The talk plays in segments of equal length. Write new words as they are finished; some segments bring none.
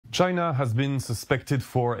China has been suspected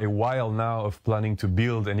for a while now of planning to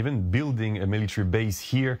build and even building a military base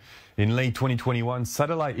here. In late 2021,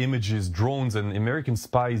 satellite images, drones and American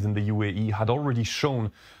spies in the UAE had already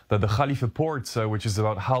shown that the Khalifa port, which is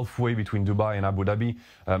about halfway between Dubai and Abu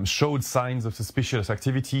Dhabi, showed signs of suspicious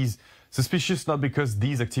activities. Suspicious not because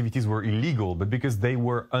these activities were illegal, but because they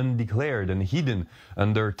were undeclared and hidden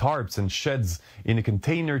under tarps and sheds in a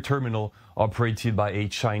container terminal operated by a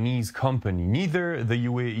Chinese company. Neither the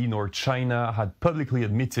UAE nor China had publicly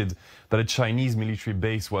admitted that a Chinese military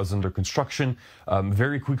base was under construction.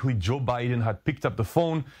 Very quickly, Joe Biden had picked up the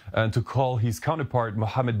phone to call his counterpart,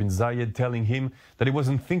 Mohammed bin Zayed, telling him that it was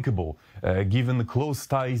unthinkable, given the close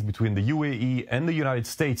ties between the UAE and the United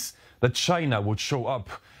States, that China would show up.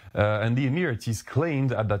 And the Emiratis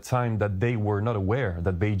claimed at that time that they were not aware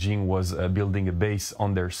that Beijing was building a base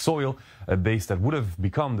on their soil, a base that would have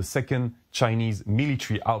become the second Chinese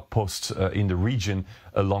military outpost in the region,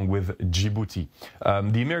 along with Djibouti.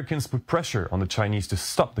 The Americans put pressure on the Chinese to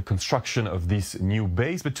stop the construction of this new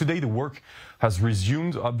base, but today the work has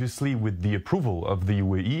resumed, obviously with the approval of the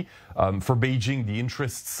UAE. For Beijing, the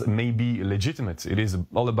interests may be legitimate. It is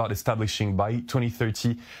all about establishing by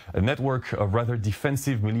 2030 a network of rather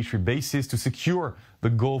defensive military bases to secure the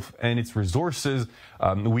Gulf and its resources.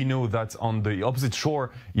 We know that on the opposite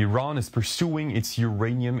shore, Iran is pursuing its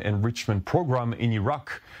uranium enrichment program in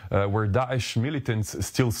Iraq, where Daesh militants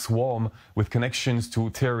still swarm with connections to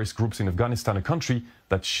terrorist groups in Afghanistan, a country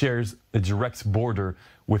that shares a direct border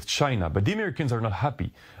with China. But the Americans are not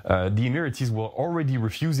happy. The Emiratis were already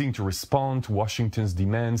refusing to respond to Washington's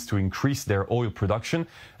demands to increase their oil production,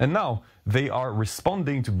 and now they are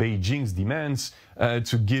responding to Beijing's demands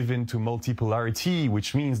to give in to multipolarity,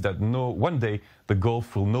 which means that one day the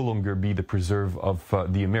Gulf will no longer be the preserve of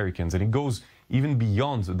the Americans. And it goes even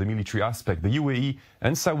beyond the military aspect. The UAE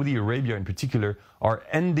and Saudi Arabia in particular are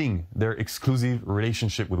ending their exclusive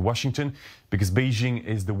relationship with Washington because Beijing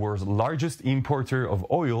is the world's largest importer of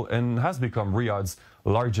oil and has become Riyadh's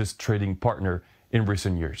largest trading partner in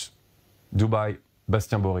recent years. Dubai,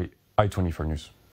 Bastien Bory, i24 News.